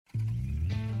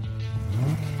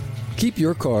Keep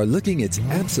your car looking its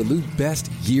absolute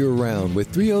best year-round with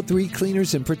 303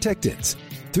 cleaners and protectants.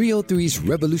 303's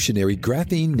revolutionary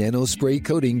graphene nano spray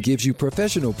coating gives you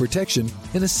professional protection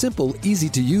in a simple,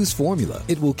 easy-to-use formula.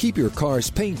 It will keep your car's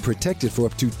paint protected for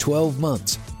up to 12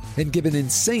 months and give an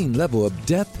insane level of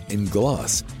depth and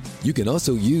gloss. You can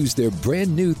also use their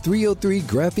brand new 303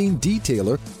 graphene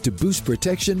detailer to boost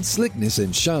protection, slickness,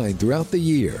 and shine throughout the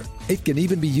year. It can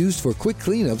even be used for quick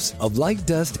cleanups of light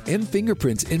dust and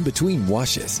fingerprints in between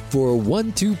washes. For a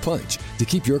 1-2 punch to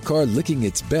keep your car looking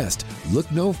its best,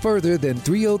 look no further than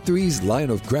 303's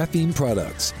line of graphene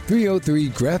products. 303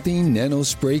 graphene nano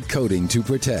spray coating to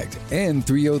protect and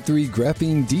 303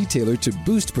 graphene detailer to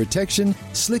boost protection,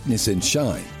 slickness, and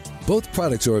shine. Both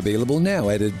products are available now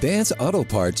at Advance Auto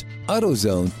Parts,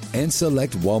 AutoZone, and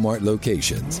select Walmart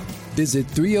locations. Visit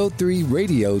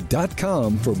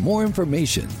 303radio.com for more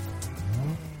information.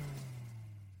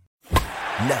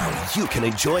 Now you can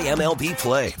enjoy MLB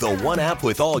Play, the one app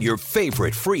with all your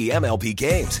favorite free MLB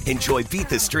games. Enjoy Beat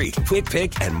the Streak, Quick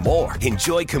Pick, and more.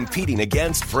 Enjoy competing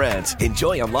against friends.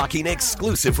 Enjoy unlocking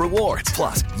exclusive rewards.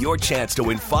 Plus, your chance to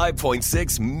win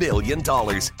 $5.6 million.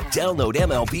 Download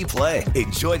MLB Play.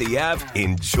 Enjoy the app.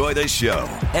 Enjoy the show.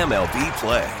 MLB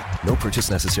Play. No purchase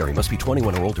necessary. Must be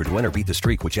 21 or older to enter Beat the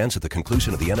Streak, which ends at the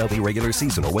conclusion of the MLB regular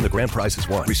season or when the grand prize is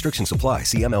won. Restrictions apply.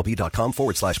 See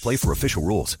MLB.com/play for official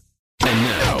rules. And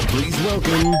now, please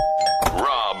welcome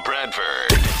Rob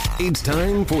Bradford. It's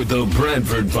time for the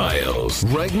Bradford Files,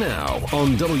 right now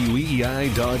on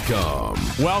WEEI.com.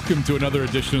 Welcome to another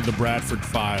edition of the Bradford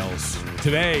Files.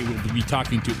 Today, we'll be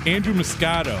talking to Andrew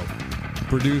Muscato, who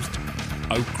produced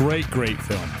a great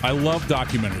film. I love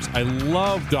documentaries.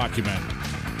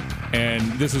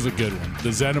 And this is a good one,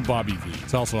 The Zen of Bobby V.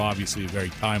 It's also obviously a very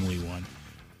timely one.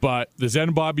 But The Zen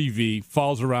of Bobby V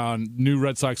falls around new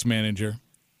Red Sox manager,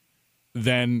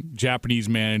 then Japanese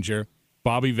manager,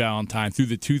 Bobby Valentine, through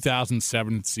the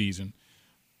 2007 season.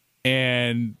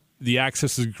 And the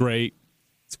access is great.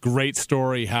 It's a great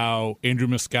story how Andrew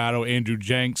Muscato, Andrew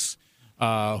Jenks,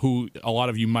 who a lot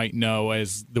of you might know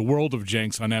as The World of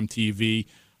Jenks on MTV,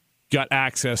 got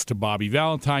access to Bobby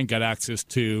Valentine, got access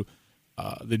to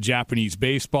the Japanese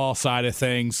baseball side of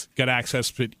things, got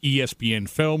access to ESPN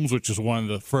Films, which is one of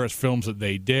the first films that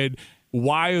they did,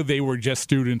 while they were just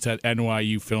students at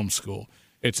NYU Film School.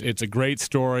 It's a great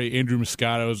story. Andrew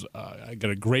Muscato's got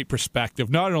a great perspective,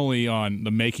 not only on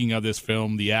the making of this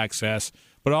film, the access,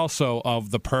 but also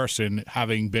of the person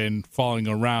having been following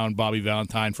around Bobby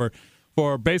Valentine for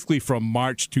basically from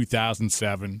March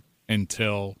 2007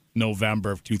 until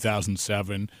November of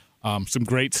 2007. Some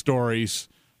great stories.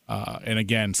 And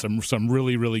again, some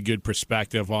really, really good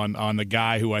perspective on the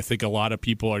guy who I think a lot of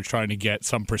people are trying to get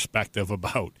some perspective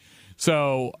about.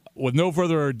 So, with no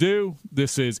further ado,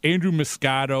 this is Andrew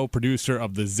Muscato, producer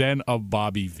of The Zen of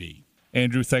Bobby V.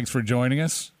 Andrew, thanks for joining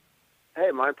us.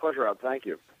 Hey, my pleasure, Rob. Thank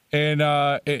you. And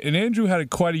Andrew had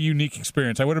quite a unique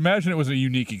experience. I would imagine it was a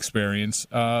unique experience.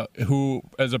 Who,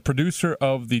 as a producer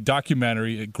of the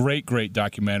documentary, a great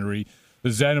documentary, The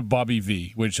Zen of Bobby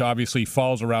V, which obviously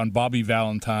falls around Bobby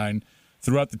Valentine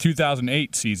throughout the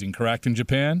 2008 season, correct, in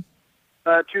Japan?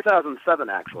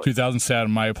 2007, actually. 2007.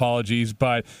 My apologies,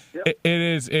 but yep.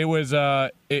 It was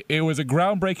a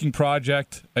groundbreaking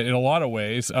project in a lot of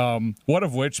ways. One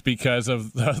of which because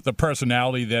of the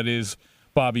personality that is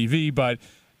Bobby V. But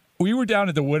we were down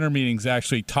at the winter meetings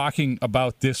actually talking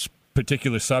about this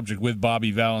particular subject with Bobby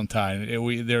Valentine.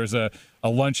 There's a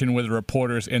luncheon with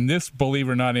reporters, and this, believe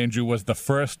it or not, Andrew, was the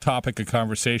first topic of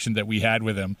conversation that we had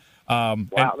with him. Wow,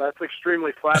 that's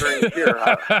extremely flattering to hear.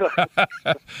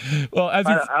 Well, I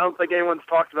don't think anyone's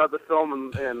talked about the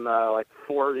film in like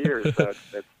 4 years, so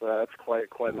it's quite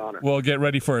an honor. Well, get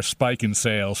ready for a spike in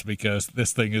sales because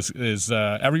this thing is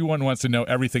everyone wants to know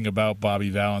everything about Bobby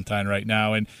Valentine right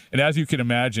now, and as you can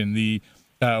imagine,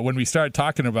 when we started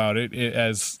talking about it,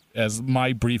 as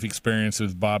my brief experience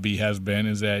with Bobby has been,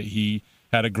 is that he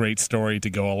had a great story to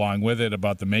go along with it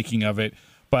about the making of it.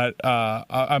 But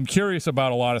I'm curious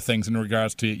about a lot of things in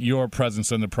regards to your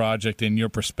presence in the project and your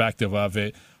perspective of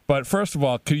it. But first of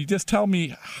all, could you just tell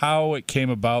me how it came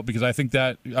about? Because I think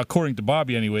that, according to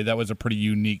Bobby anyway, that was a pretty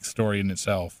unique story in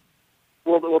itself.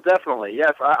 Well, definitely,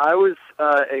 yes. I was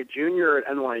a junior at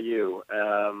NYU,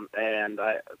 and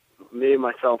me,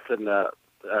 myself, and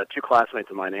two classmates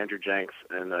of mine, Andrew Jenks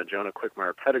and Jonah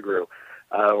Quickmeyer Pettigrew,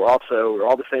 we're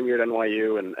all the same year at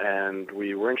NYU, and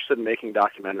we were interested in making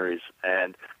documentaries.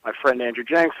 And my friend Andrew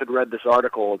Jenks had read this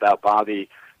article about Bobby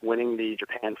winning the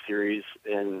Japan series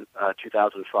in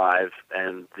 2005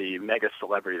 and the mega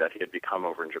celebrity that he had become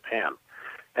over in Japan.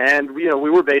 And we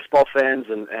were baseball fans,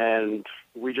 and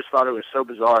we just thought it was so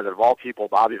bizarre that of all people,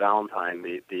 Bobby Valentine,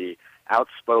 the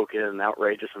outspoken,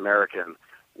 outrageous American,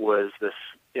 was this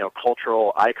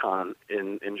cultural icon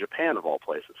in Japan of all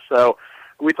places. So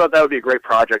we thought that would be a great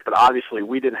project, but obviously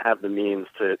we didn't have the means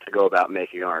to go about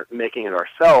making it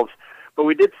ourselves. But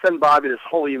we did send Bobby this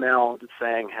whole email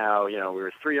saying how we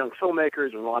were three young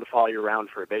filmmakers and we wanted to follow you around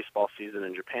for a baseball season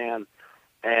in Japan,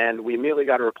 and we immediately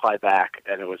got a reply back,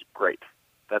 and it was great.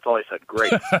 That's all he said.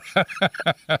 Great.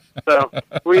 So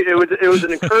it was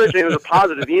an encouraging, it was a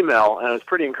positive email, and it was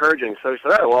pretty encouraging. So he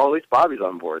said, all right, well, at least Bobby's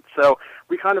on board. So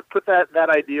we kind of put that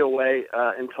idea away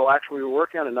until actually we were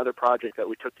working on another project that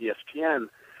we took to ESPN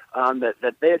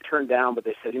that they had turned down, but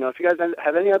they said, if you guys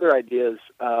have any other ideas,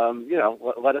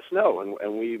 let us know.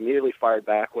 And we immediately fired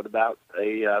back, what about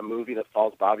a movie that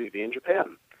follows Bobby V in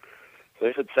Japan? So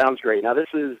they said, sounds great. Now, this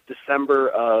is December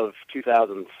of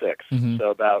 2006, so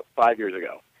about 5 years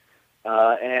ago.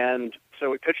 And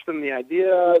so we pitched them the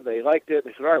idea. They liked it.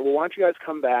 They said, all right, well, why don't you guys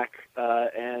come back,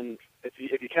 and if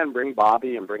you can, bring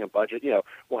Bobby and bring a budget,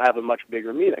 we'll have a much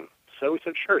bigger meeting. So we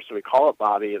said, sure. So we call up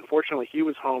Bobby. Unfortunately, he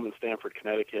was home in Stamford,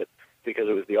 Connecticut, because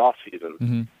it was the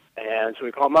off-season. And so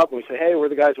we call him up, and we say, hey, we're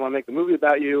the guys who want to make the movie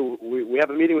about you. We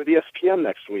have a meeting with ESPN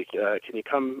next week. Can you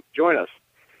come join us?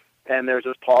 And there's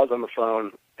this pause on the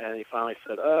phone, and he finally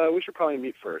said, we should probably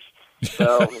meet first.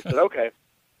 So we said, okay.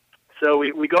 So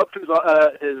we go up to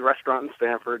his restaurant in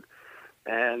Stamford,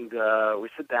 and we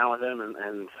sit down with him,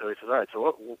 and so he says, all right,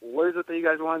 so what is it that you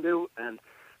guys want to do? And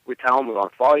we tell him we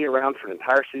want to follow you around for an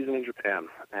entire season in Japan.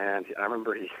 And I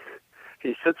remember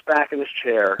he sits back in his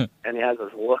chair, and he has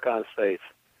this look on his face,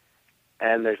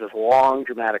 and there's this long,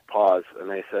 dramatic pause,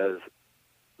 and he says,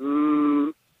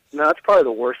 no, that's probably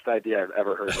the worst idea I've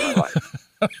ever heard in my life.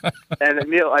 And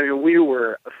Emil, we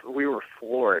were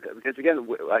floored because again,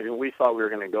 we thought we were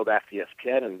going to go back to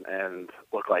ESPN and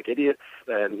look like idiots,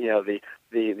 and the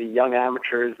young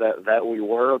amateurs that we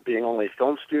were, being only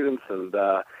film students, and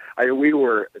we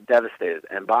were devastated.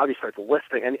 And Bobby starts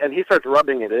listing, and he starts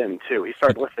rubbing it in too. He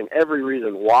starts listing every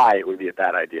reason why it would be a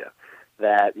bad idea.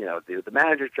 That the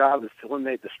manager's job is to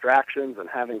eliminate distractions, and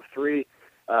having three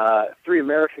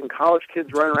American college kids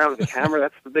running around with a camera,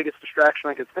 that's the biggest distraction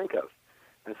I could think of.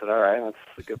 And I said, all right,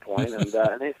 that's a good point. And he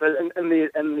said,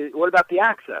 and what about the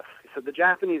access? He said, the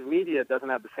Japanese media doesn't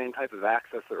have the same type of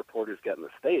access that reporters get in the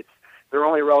States. They're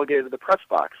only relegated to the press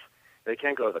box. They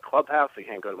can't go to the clubhouse. They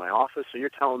can't go to my office. So you're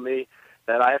telling me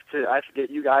that I have to get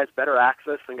you guys better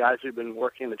access than guys who've been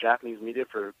working in the Japanese media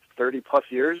for 30-plus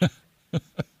years?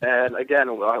 And again,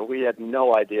 we had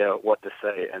no idea what to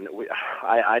say, and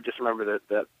I just remember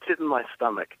the pit in my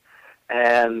stomach.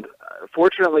 And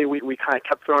fortunately, we kind of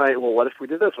kept throwing out, well, what if we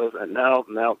did this? I was like, no.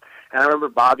 And I remember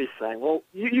Bobby saying, well,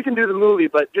 you can do the movie,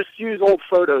 but just use old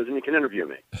photos and you can interview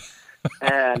me.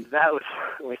 And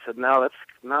we said, no, that's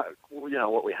not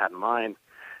what we had in mind.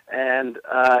 And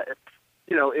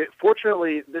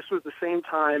fortunately, this was the same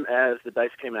time as the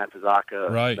Daisuke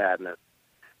Matsuzaka madness.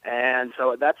 And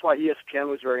so that's why ESPN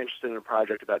was very interested in a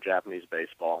project about Japanese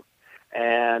baseball.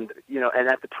 And, and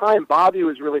at the time, Bobby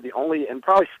was really the only, and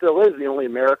probably still is the only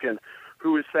American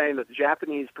who was saying that the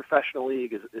Japanese professional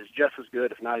league is just as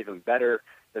good, if not even better,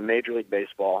 than Major League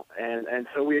Baseball. And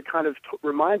so we had kind of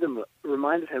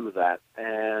reminded him of that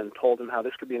and told him how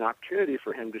this could be an opportunity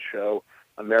for him to show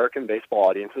American baseball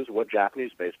audiences what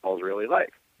Japanese baseball is really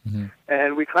like. Mm-hmm.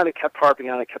 And we kind of kept harping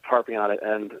on it,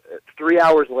 and 3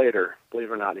 hours later,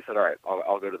 believe it or not, he said, all right,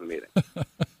 I'll go to the meeting.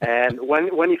 And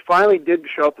when he finally did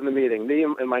show up in the meeting, me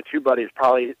and my two buddies,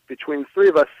 probably between the three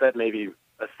of us, said maybe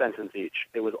a sentence each.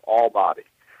 It was all Bobby.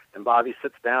 And Bobby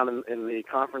sits down in the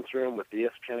conference room with the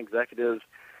ESPN executives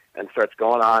and starts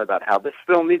going on about how this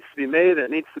film needs to be made, and it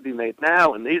needs to be made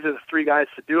now, and these are the three guys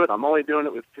to do it. I'm only doing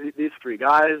it with these three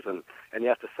guys, and you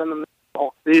have to send them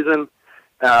all season.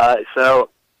 So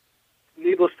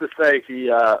needless to say, he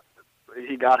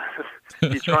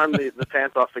charmed the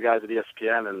pants off the guys at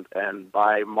ESPN, and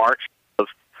by March of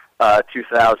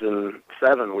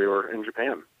 2007, we were in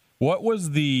Japan. What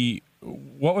was the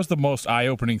most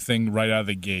eye-opening thing right out of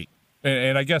the gate?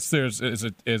 And I guess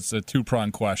it's a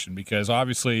two-pronged question, because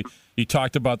obviously you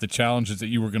talked about the challenges that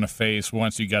you were going to face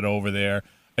once you got over there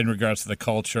in regards to the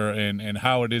culture and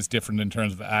how it is different in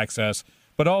terms of access,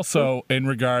 but also in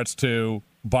regards to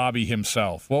Bobby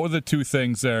himself. What were the two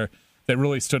things there that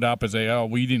really stood up as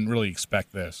we didn't really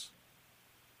expect this?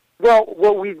 Well,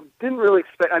 what we didn't really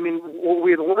expect, what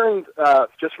we had learned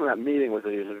just from that meeting was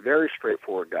that he was a very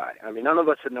straightforward guy. None of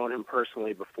us had known him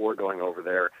personally before going over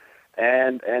there.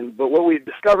 But what we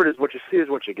discovered is what you see is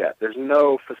what you get. There's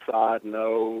no facade,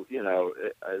 no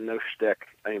shtick.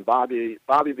 Bobby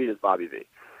V is Bobby V.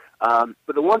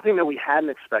 But the one thing that we hadn't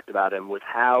expected about him was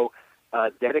how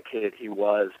dedicated he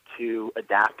was to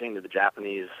adapting to the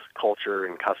Japanese culture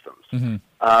and customs. Mm-hmm.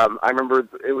 I remember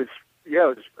it was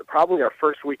probably our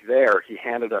first week there. He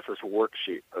handed us this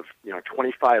worksheet of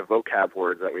 25 vocab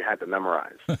words that we had to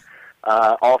memorize.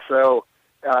 Also,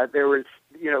 there was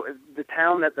the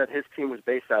town that his team was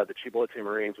based out of, the Chibote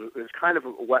Marines, was kind of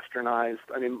westernized.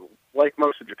 I mean, like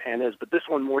most of Japan is, but this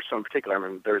one more so in particular. I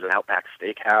mean, there was an Outback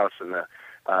Steakhouse and the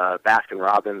Baskin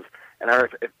Robbins. And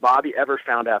if Bobby ever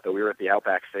found out that we were at the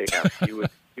Outback Steakhouse,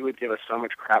 he would give us so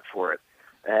much crap for it.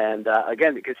 And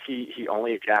again, because he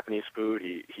only ate Japanese food,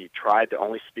 he tried to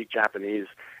only speak Japanese,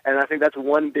 and I think that's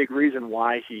one big reason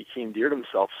why he endeared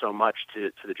himself so much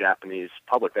to the Japanese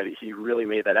public, that he really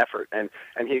made that effort, and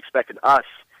he expected us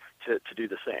to do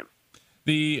the same.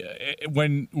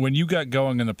 When you got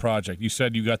going in the project, you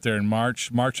said you got there in March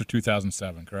of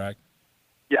 2007, correct?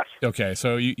 Yes. Okay,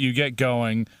 so you get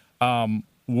going.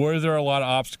 Were there a lot of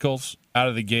obstacles out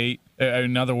of the gate?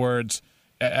 In other words,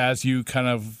 as you kind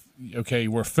of, okay,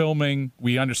 we're filming,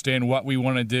 we understand what we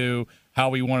want to do, how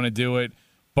we want to do it,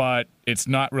 but it's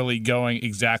not really going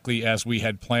exactly as we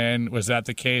had planned. Was that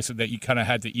the case, that you kind of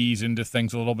had to ease into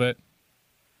things a little bit?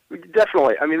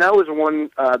 Definitely. I mean, that was one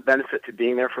benefit to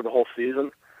being there for the whole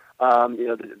season.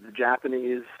 The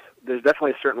Japanese, there's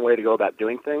definitely a certain way to go about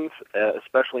doing things,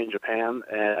 especially in Japan,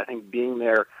 and I think being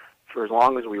there for as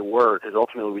long as we were, because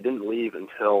ultimately we didn't leave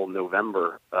until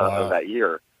November of that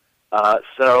year.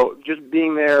 So just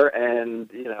being there and,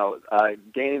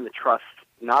 gaining the trust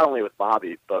not only with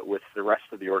Bobby, but with the rest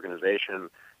of the organization,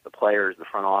 the players, the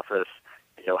front office,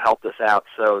 helped us out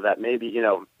so that maybe,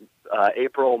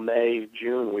 April, May,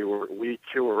 June, we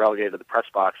too were relegated to the press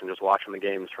box and just watching the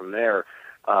games from there.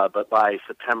 But by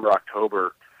September,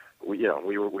 October, we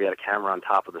had a camera on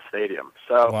top of the stadium.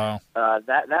 So wow.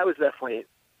 That was definitely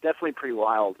pretty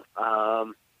wild.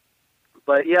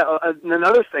 But yeah,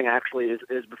 another thing actually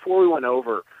is before we went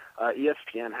over,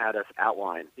 ESPN had us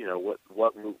outline,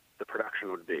 what the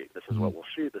production would be. This is what we'll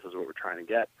shoot. This is what we're trying to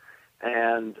get.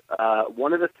 And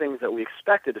one of the things that we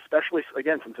expected, especially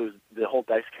again since it was the whole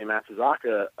Daisuke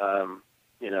Matsuzaka,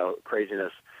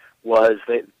 craziness, was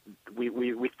that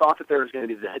we thought that there was going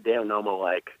to be the Hideo Nomo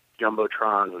like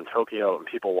jumbotrons in Tokyo and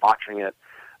people watching it,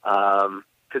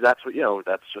 because that's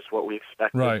just what we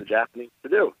expected the Japanese to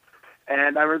do.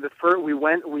 And I remember we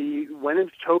went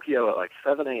into Tokyo at like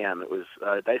 7 a.m. It was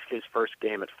Daisuke's first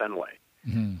game at Fenway.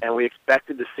 Mm-hmm. And we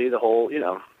expected to see the whole,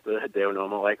 the Hideo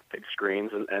Nomo like big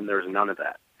screens, and there's none of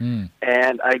that. Mm.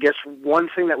 And I guess one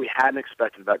thing that we hadn't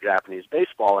expected about Japanese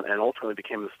baseball, and ultimately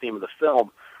became the theme of the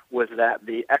film, was that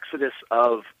the exodus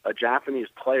of Japanese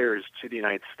players to the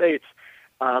United States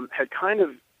had kind of,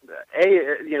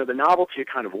 the novelty had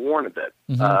kind of worn a bit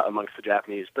amongst the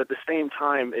Japanese, but at the same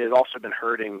time, it had also been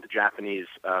hurting the Japanese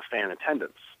fan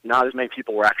attendance. Not as many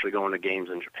people were actually going to games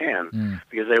in Japan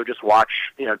because they would just watch,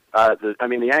 the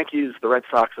Yankees, the Red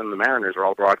Sox, and the Mariners are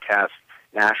all broadcast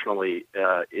nationally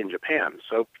in Japan.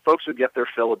 So folks would get their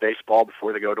fill of baseball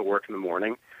before they go to work in the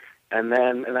morning, and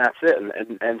that's it.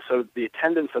 And so the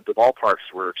attendance at the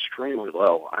ballparks were extremely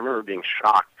low. I remember being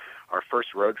shocked our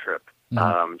first road trip.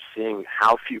 Seeing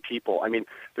how few people. I mean,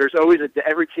 there's always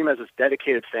every team has this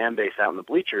dedicated fan base out in the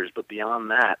bleachers, but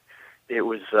beyond that, it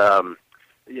was some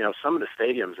of the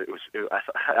stadiums.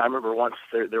 I remember once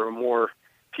there were more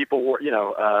people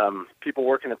people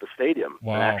working at the stadium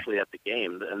than actually at the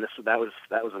game, and that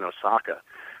was in Osaka.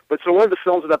 But so one of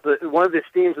the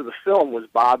themes of the film was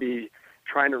Bobby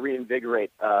trying to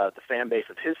reinvigorate the fan base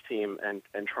of his team and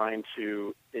trying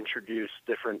to introduce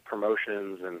different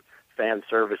promotions and fan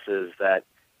services that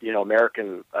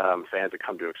American fans have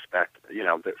come to expect.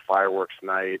 The fireworks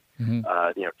night,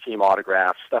 team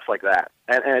autographs, stuff like that,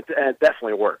 and it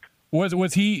definitely worked.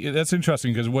 Was he? That's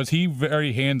interesting because was he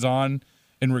very hands on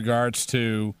in regards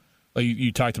to? Like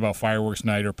you talked about fireworks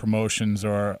night or promotions,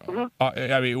 or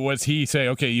was he say,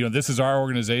 okay, this is our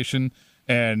organization,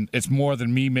 and it's more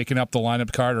than me making up the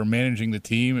lineup card or managing the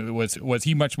team? Was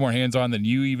he much more hands on than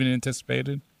you even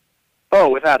anticipated? Oh,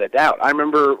 without a doubt. I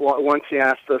remember once he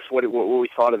asked us what we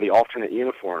thought of the alternate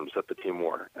uniforms that the team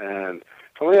wore, and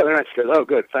so the other night she goes, "Oh,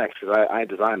 good, thanks, because I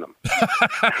designed them."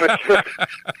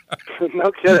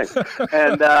 No kidding.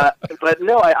 And but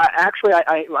no,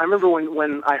 I remember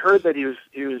when I heard that he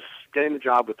was getting the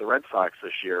job with the Red Sox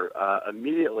this year.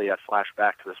 Immediately, I flashed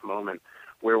back to this moment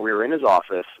where we were in his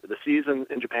office. The season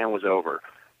in Japan was over.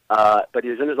 But he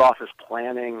was in his office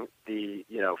planning the,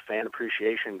 Fan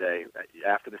Appreciation Day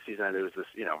after the season ended. It was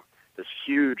this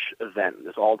huge event,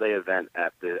 this all-day event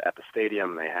at the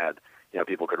stadium. They had,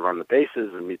 people could run the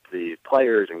bases and meet the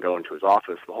players and go into his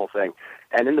office, the whole thing.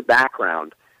 And in the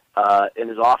background, in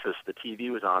his office, the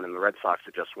TV was on, and the Red Sox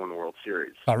had just won the World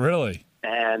Series. Oh, really?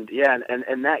 And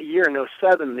and that year in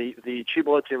 '07, the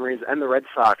Chibolotti Marines and the Red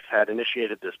Sox had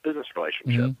initiated this business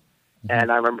relationship. Mm-hmm.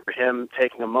 And I remember him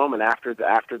taking a moment after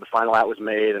the final out was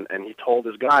made, and he told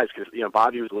his guys, because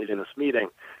Bobby was leading this meeting,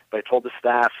 but he told the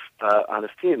staff on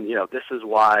his team, this is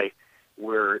why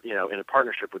we're in a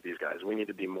partnership with these guys. We need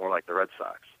to be more like the Red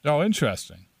Sox. Oh,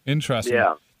 interesting.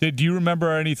 Yeah. Do you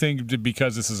remember anything,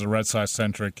 because this is a Red Sox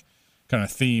centric kind of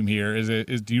theme here?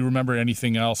 Do you remember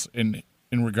anything else in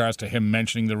regards to him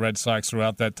mentioning the Red Sox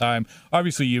throughout that time?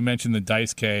 Obviously, you mentioned the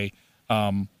Dice K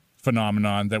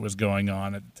phenomenon that was going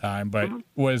on at the time, but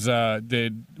was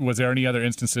there any other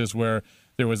instances where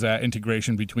there was that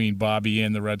integration between Bobby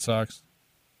and the Red Sox?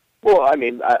 Well, I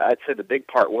mean, I'd say the big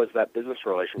part was that business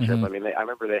relationship. Mm-hmm. I mean, I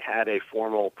remember they had a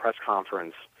formal press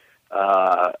conference.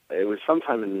 It was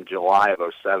sometime in July of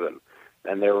 '07,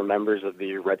 and there were members of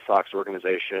the Red Sox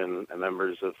organization and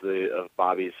members of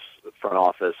Bobby's front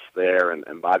office there,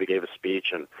 and Bobby gave a speech,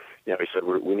 and he said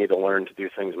we need to learn to do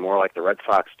things more like the Red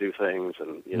Sox do things,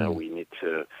 and we need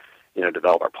to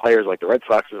develop our players like the Red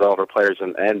Sox develop our players,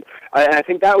 and I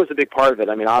think that was a big part of it.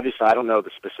 I mean, obviously, I don't know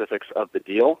the specifics of the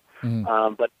deal,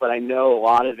 but I know a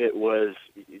lot of it was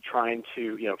trying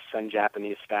to send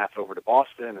Japanese staff over to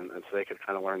Boston, and so they could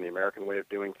kind of learn the American way of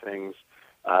doing things.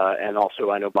 And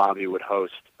also, I know Bobby would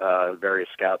host various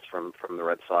scouts from the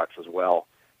Red Sox as well,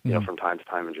 from time to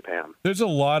time in Japan. There's a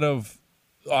lot of,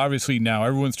 obviously now,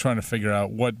 everyone's trying to figure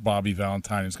out what Bobby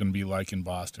Valentine is going to be like in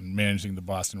Boston, managing the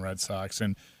Boston Red Sox.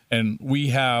 And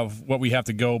what we have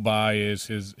to go by is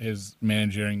his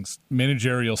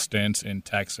managerial stints in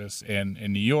Texas and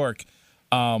in New York.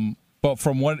 But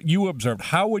from what you observed,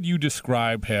 how would you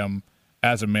describe him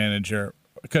as a manager?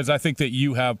 Because I think that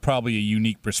you have probably a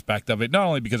unique perspective of it, not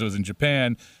only because it was in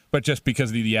Japan, but just because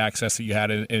of the access that you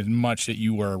had as much that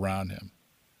you were around him.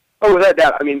 Oh, without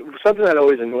doubt. I mean, something that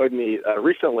always annoyed me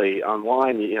recently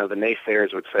online, the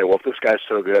naysayers would say, well, if this guy's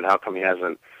so good, how come he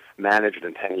hasn't managed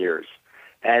in 10 years?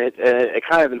 And it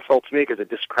kind of insults me because it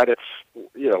discredits,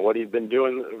 what he'd been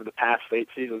doing over the past 8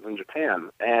 seasons in Japan.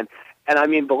 And I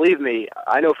mean, believe me,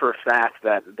 I know for a fact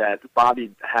that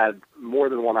Bobby had more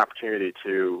than one opportunity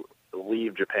to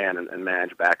leave Japan and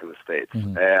manage back in the States.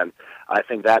 Mm-hmm. And I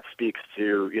think that speaks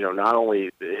to, not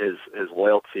only his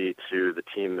loyalty to the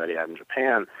team that he had in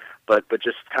Japan, but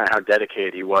just kind of how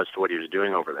dedicated he was to what he was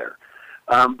doing over there.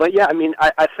 But yeah, I mean,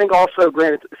 I think also,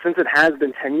 granted, since it has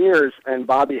been 10 years and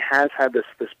Bobby has had this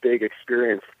big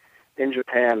experience in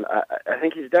Japan, I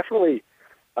think he's definitely,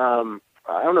 I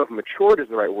don't know if matured is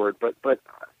the right word, but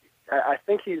I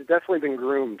think he's definitely been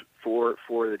groomed for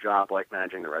the job like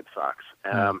managing the Red Sox.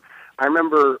 I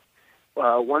remember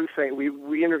one thing,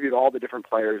 we interviewed all the different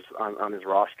players on his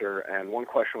roster, and one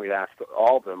question we asked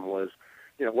all of them was,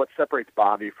 what separates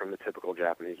Bobby from the typical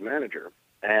Japanese manager?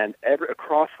 And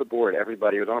across the board,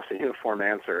 everybody, it was almost a uniform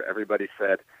answer. Everybody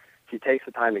said, he takes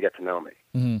the time to get to know me.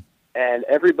 Mm-hmm. And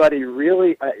everybody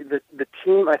really, the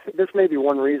team, I think this may be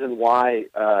one reason why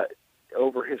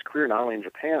over his career, not only in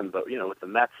Japan, but, with the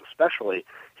Mets especially,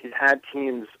 he's had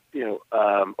teams,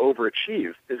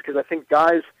 overachieve, is because I think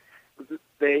guys,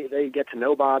 they get to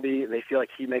know Bobby, they feel like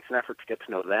he makes an effort to get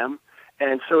to know them.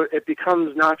 And so it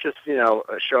becomes not just,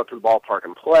 show up to the ballpark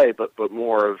and play, but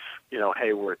more of,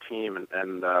 hey, we're a team,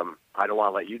 and I don't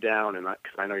want to let you down, and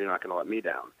because I know you're not going to let me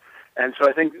down. And so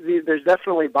I think there's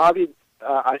definitely, Bobby,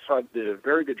 I saw, did a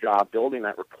very good job building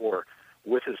that rapport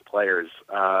with his players.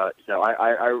 I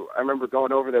remember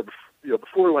going over there,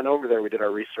 before we went over there, we did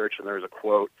our research, and there was a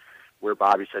quote where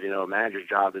Bobby said, a manager's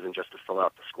job isn't just to fill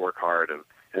out the scorecard and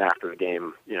after the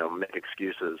game, make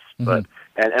excuses. Mm-hmm. But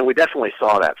and we definitely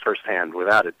saw that firsthand,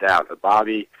 without a doubt. That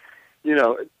Bobby,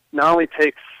 not only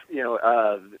takes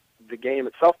the game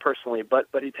itself personally, but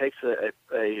he takes a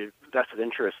vested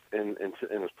interest in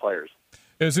his players.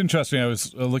 It was interesting. I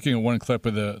was looking at one clip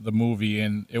of the movie,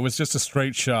 and it was just a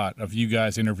straight shot of you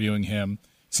guys interviewing him,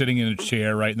 sitting in a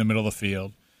chair right in the middle of the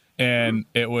field, and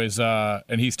it was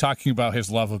and he's talking about his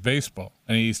love of baseball,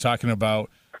 and he's talking about,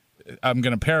 I'm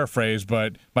going to paraphrase,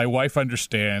 but my wife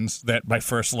understands that my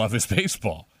first love is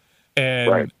baseball.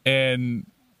 And right. And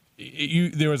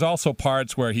there was also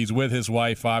parts where he's with his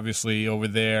wife, obviously, over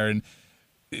there. And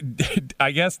I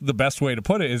guess the best way to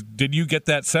put it is, did you get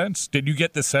that sense? Did you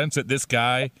get the sense that this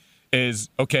guy is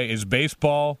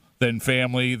baseball, then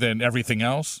family, then everything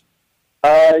else?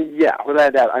 Yeah, without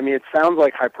a doubt. I mean, it sounds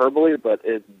like hyperbole, but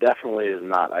it definitely is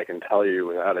not. I can tell you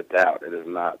without a doubt it is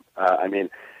not. I mean,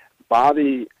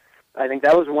 Bobby, I think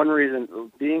that was one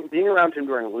reason. Being around him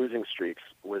during losing streaks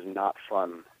was not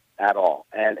fun at all.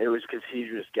 And it was because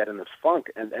he was getting this funk,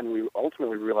 and we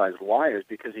ultimately realized why is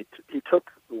because he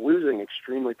took losing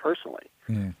extremely personally.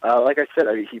 Like I said,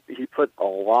 he put a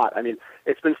lot. I mean,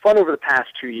 it's been fun over the past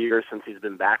 2 years since he's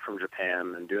been back from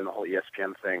Japan and doing the whole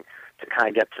ESPN thing to kind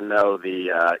of get to know the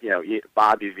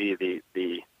Bobby V,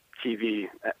 the TV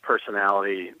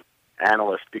personality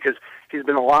analyst, because he's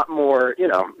been a lot more,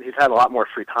 he's had a lot more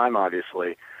free time,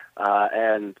 obviously,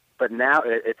 but now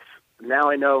now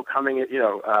I know coming, I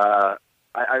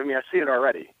mean, I see it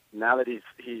already. Now that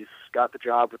he's got the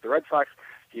job with the Red Sox,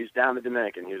 he's down the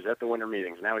Dominican. He was at the winter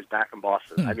meetings. Now he's back in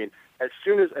Boston. I mean, as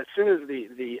soon as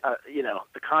the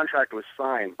contract was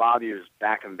signed, Bobby was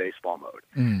back in baseball mode.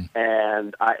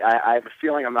 And I have a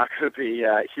feeling I'm not going to be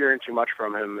hearing too much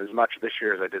from him as much this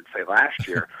year as I did say last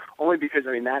year, only because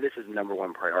that is his number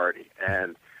one priority.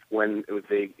 And when with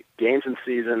the games in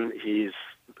season,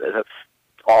 that's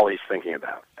all he's thinking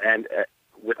about. And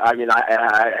I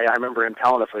remember him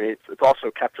telling us, it's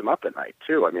also kept him up at night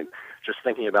too. I mean, just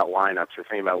thinking about lineups or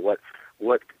thinking about what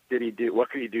did he do, what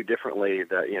could he do differently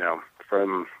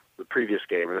from the previous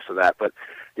game or this or that. But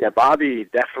yeah, Bobby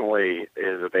definitely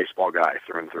is a baseball guy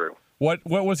through and through. What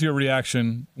was your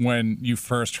reaction when you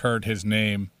first heard his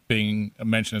name being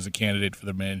mentioned as a candidate for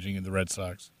the managing of the Red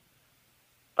Sox?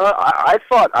 I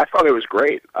thought it was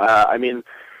great. I knew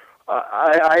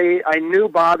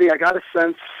Bobby. I got a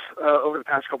sense over the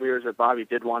past couple of years that Bobby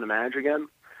did want to manage again.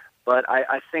 But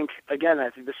I think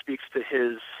this speaks to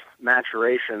his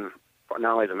maturation,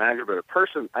 not only as a manager but a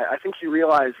person. I think he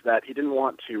realized that he didn't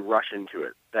want to rush into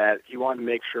it, that he wanted to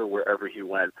make sure wherever he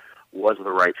went was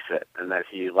the right fit, and that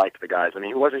he liked the guys. I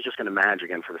mean, he wasn't just going to manage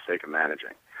again for the sake of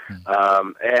managing.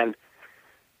 I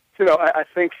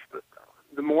think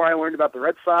the more I learned about the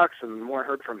Red Sox and the more I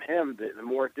heard from him, the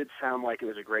more it did sound like it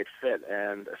was a great fit.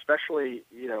 And especially,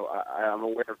 I'm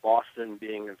aware of Boston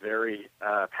being very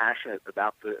passionate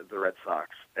about the Red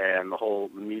Sox and the whole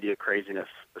media craziness,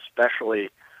 especially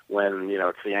when,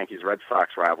 it's the Yankees-Red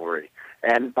Sox rivalry.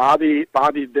 And Bobby's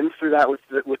been through that with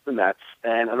the Mets.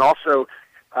 And also,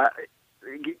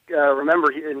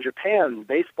 remember, in Japan,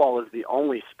 baseball is the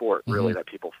only sport, really, that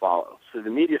people follow. So the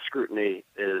media scrutiny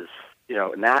is,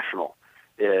 national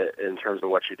in terms of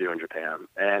what you do in Japan.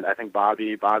 And I think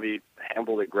Bobby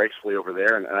handled it gracefully over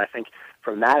there. And I think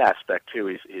from that aspect, too,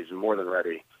 he's more than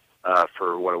ready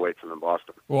for what awaits him in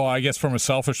Boston. Well, I guess from a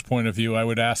selfish point of view, I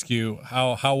would ask you,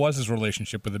 how was his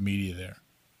relationship with the media there?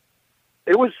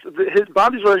 It was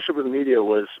Bobby's relationship with the media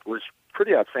was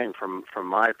pretty outstanding from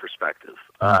my perspective.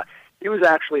 He was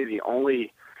actually the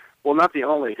only, well, not the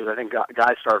only, because I think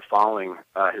guys started following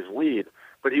his lead,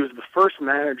 but he was the first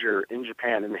manager in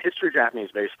Japan in the history of Japanese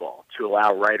baseball to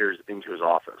allow writers into his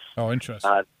office. Oh,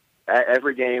 interesting.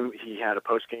 Every game, he had a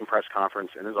post-game press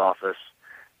conference in his office,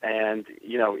 and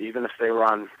even if they were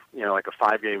on like a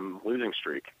 5-game losing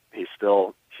streak, he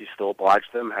still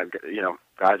obliged them. Had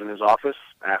guys in his office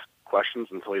ask questions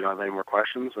until he don't have any more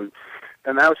questions, and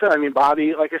that was it. I mean,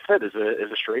 Bobby, like I said, is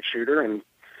a straight shooter, and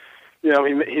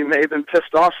he may have been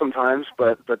pissed off sometimes,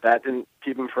 but that didn't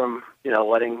keep him from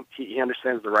letting. He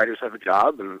understands the writers have a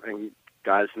job, and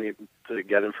guys need to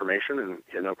get information, and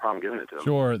he had no problem giving it to them.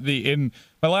 Sure.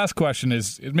 My last question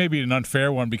is, it may be an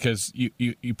unfair one because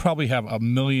you probably have a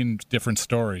million different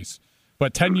stories,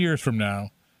 but 10 years from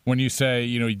now, when you say,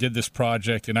 you did this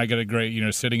project and I got a great,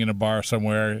 sitting in a bar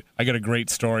somewhere, I got a great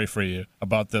story for you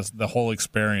about the whole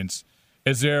experience.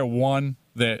 Is there one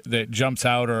that jumps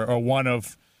out or one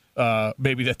of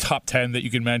maybe the top 10 that you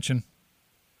can mention?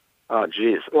 Oh,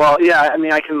 geez. Well, yeah, I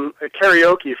mean, I can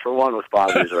karaoke for one with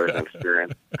Bobby's already an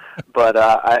experience. But,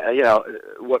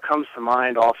 what comes to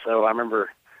mind also, I remember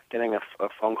getting a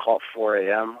phone call at 4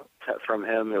 a.m. from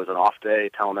him. It was an off day,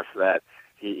 telling us that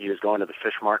he was going to the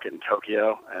fish market in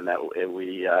Tokyo, and that it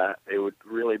would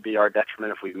really be our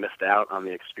detriment if we missed out on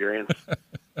the experience.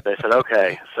 They said,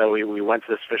 okay. So we went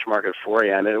to this fish market at 4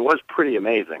 a.m., and it was pretty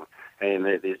amazing. I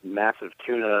mean, these massive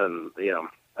tuna, and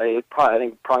I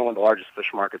think probably one of the largest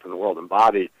fish markets in the world. And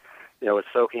Bobby, was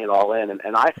soaking it all in.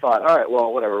 And I thought, all right,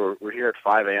 well, whatever. We're here at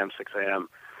 5 a.m., 6 a.m.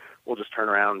 We'll just turn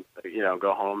around,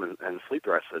 go home and sleep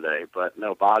the rest of the day. But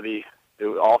no, Bobby,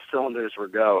 all cylinders were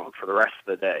go for the rest of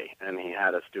the day, and he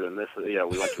had us doing this. We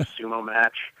went to a sumo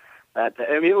match. That day.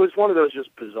 I mean, it was one of those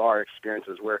just bizarre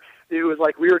experiences where it was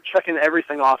like we were checking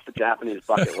everything off the Japanese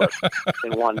bucket list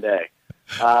in one day.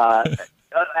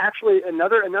 Actually,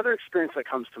 another experience that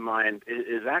comes to mind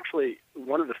is actually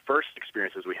one of the first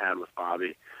experiences we had with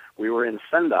Bobby. We were in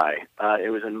Sendai.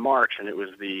 It was in March, and it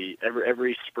was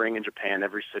every spring in Japan,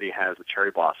 every city has the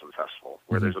Cherry Blossom Festival,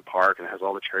 where there's a park and it has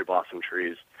all the cherry blossom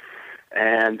trees.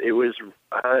 And it was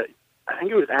I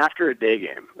think it was after a day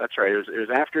game. That's right. It was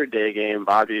after a day game.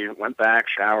 Bobby went back,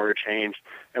 showered, changed,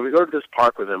 and we go to this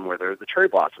park with him where there are the cherry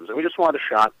blossoms, and we just wanted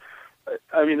a shot.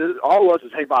 I mean, all it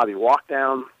was, hey, Bobby, walk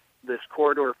down this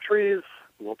corridor of trees.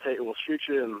 We'll shoot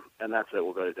you, and that's it.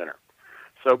 We'll go to dinner.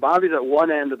 So Bobby's at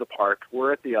one end of the park.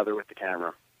 We're at the other with the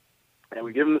camera, and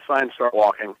we give him the sign to start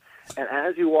walking. And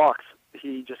as he walks,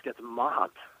 he just gets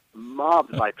mobbed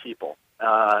by people.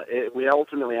 We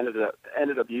ultimately ended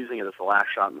up using it as the last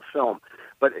shot in the film.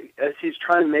 But as he's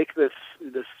trying to make this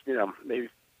maybe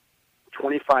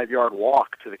 25-yard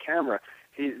walk to the camera,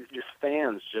 he just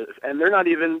fans, and they're not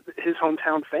even his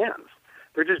hometown fans.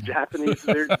 They're just Japanese.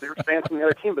 They're fans from the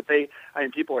other team, but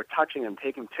people are touching him,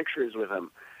 taking pictures with him.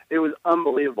 It was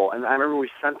unbelievable. And I remember we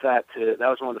sent that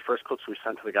was one of the first clips we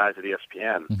sent to the guys at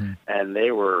ESPN, and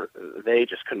they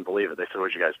just couldn't believe it. They said,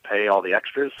 "Would you guys pay all the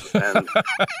extras?" And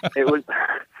it was,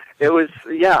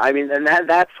 yeah. I mean, and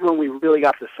that's when we really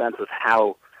got the sense of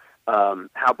how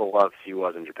beloved he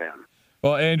was in Japan.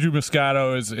 Well, Andrew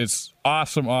Moscato is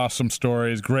awesome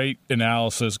stories, great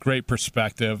analysis, great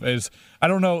perspective. I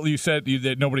don't know, you said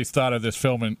that nobody's thought of this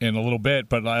film in a little bit,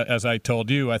 but as I told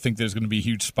you, I think there's going to be a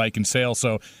huge spike in sales.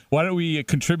 So why don't we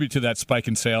contribute to that spike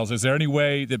in sales? Is there any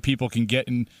way that people can get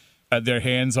their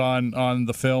hands on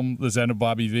the film, The Zen of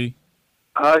Bobby V?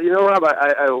 Rob,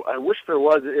 I wish there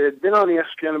was. It had been on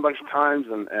ESPN a bunch of times,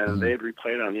 and they had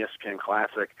replayed it on ESPN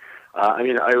Classic.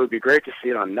 It would be great to see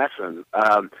it on NESN.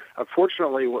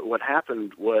 Unfortunately, what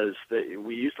happened was that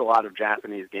we used a lot of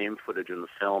Japanese game footage in the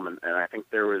film, and I think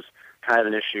there was kind of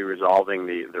an issue resolving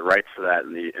the rights to that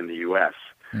in the U.S.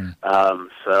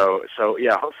 So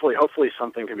yeah, hopefully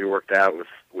something can be worked out with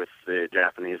the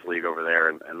Japanese league over there,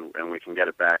 and we can get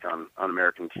it back on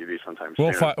American TV sometime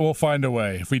soon. We'll find a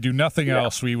way. If we do nothing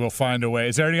else, we will find a way.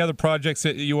 Is there any other projects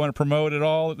that you want to promote at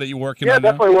all that you're working on? Yeah,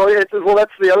 definitely. Well,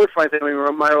 that's the other funny thing. I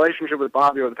mean, my relationship with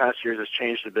Bobby over the past years has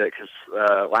changed a bit because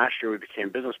last year we became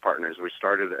business partners. We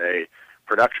started a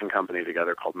production company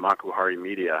together called Makuhari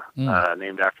Media,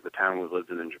 named after the town we lived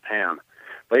in Japan.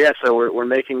 But yeah, so we're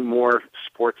making more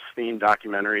sports-themed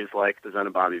documentaries like The Zen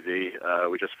of Bobby V.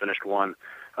 We just finished one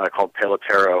called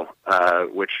Pelotero,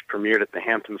 which premiered at the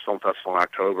Hamptons Film Festival in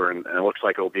October, and it looks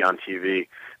like it will be on TV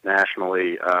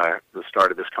nationally the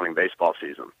start of this coming baseball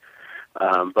season.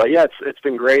 But yeah, it's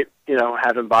been great,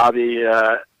 having Bobby,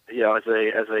 as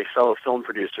a fellow film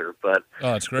producer. But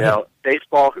that's great.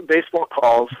 Baseball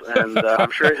calls, and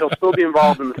I'm sure he'll still be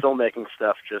involved in the filmmaking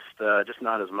stuff, just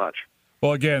not as much.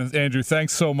 Well, again, Andrew,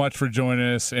 thanks so much for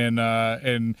joining us, and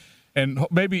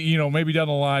maybe down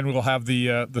the line we'll have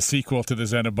the sequel to The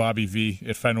Zen of Bobby V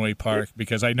at Fenway Park,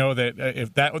 because I know that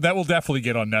if that will definitely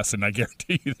get on NESN, I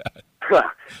guarantee you that.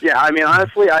 Yeah, I mean,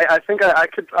 honestly, I think I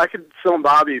could film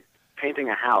Bobby painting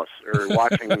a house or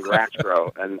watching grass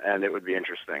grow, and it would be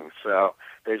interesting. So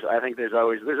I think there's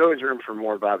always room for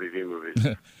more Bobby V movies.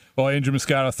 Well, Andrew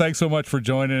Moscato, thanks so much for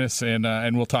joining us,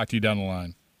 and we'll talk to you down the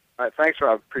line. All right, thanks,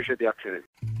 Rob. Appreciate the opportunity.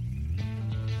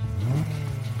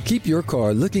 Keep your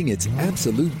car looking its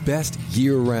absolute best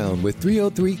year-round with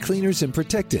 303 Cleaners and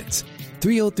Protectants.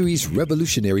 303's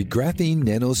revolutionary graphene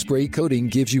nano spray coating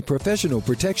gives you professional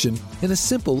protection in a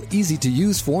simple,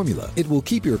 easy-to-use formula. It will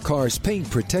keep your car's paint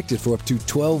protected for up to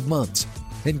 12 months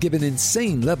and give an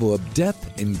insane level of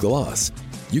depth and gloss.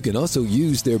 You can also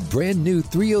use their brand new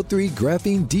 303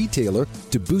 Graphene Detailer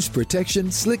to boost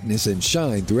protection, slickness, and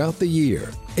shine throughout the year.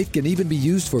 It can even be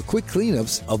used for quick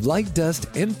cleanups of light dust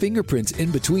and fingerprints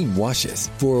in between washes.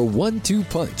 For a 1-2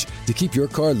 punch to keep your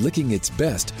car looking its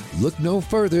best, look no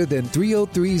further than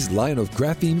 303's line of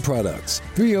graphene products.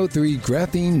 303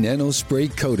 Graphene Nano Spray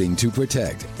Coating to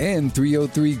protect, and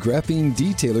 303 Graphene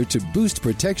Detailer to boost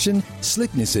protection,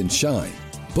 slickness, and shine.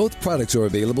 Both products are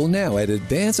available now at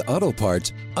Advance Auto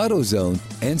Parts, AutoZone,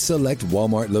 and select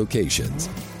Walmart locations.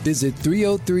 Visit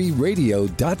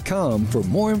 303radio.com for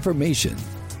more information.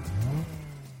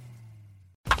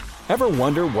 Ever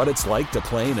wonder what it's like to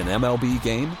play in an MLB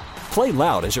game? Play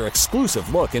Loud is your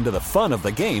exclusive look into the fun of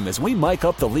the game as we mic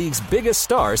up the league's biggest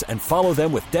stars and follow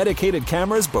them with dedicated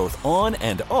cameras both on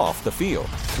and off the field.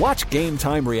 Watch game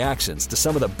time reactions to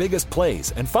some of the biggest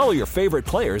plays and follow your favorite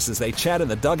players as they chat in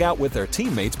the dugout with their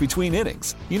teammates between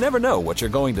innings. You never know what you're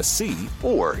going to see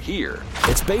or hear.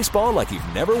 It's baseball like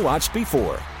you've never watched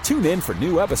before. Tune in for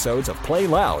new episodes of Play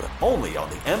Loud only on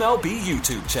the MLB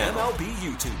YouTube channel.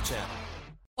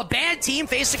 A bad team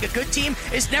facing a good team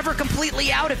is never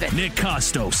completely out of it. Nick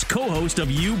Kostos, co-host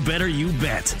of You Better You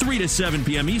Bet, 3 to 7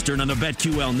 p.m. Eastern on the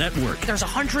BetQL network. There's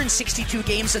 162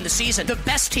 games in the season. The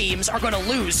best teams are going to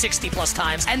lose 60-plus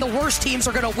times, and the worst teams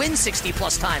are going to win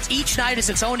 60-plus times. Each night is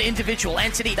its own individual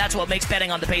entity. That's what makes betting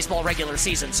on the baseball regular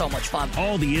season so much fun.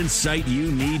 All the insight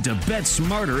you need to bet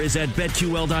smarter is at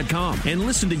BetQL.com. And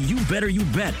listen to You Better You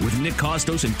Bet with Nick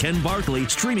Kostos and Ken Barkley,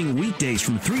 streaming weekdays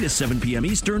from 3 to 7 p.m.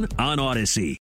 Eastern on Odyssey.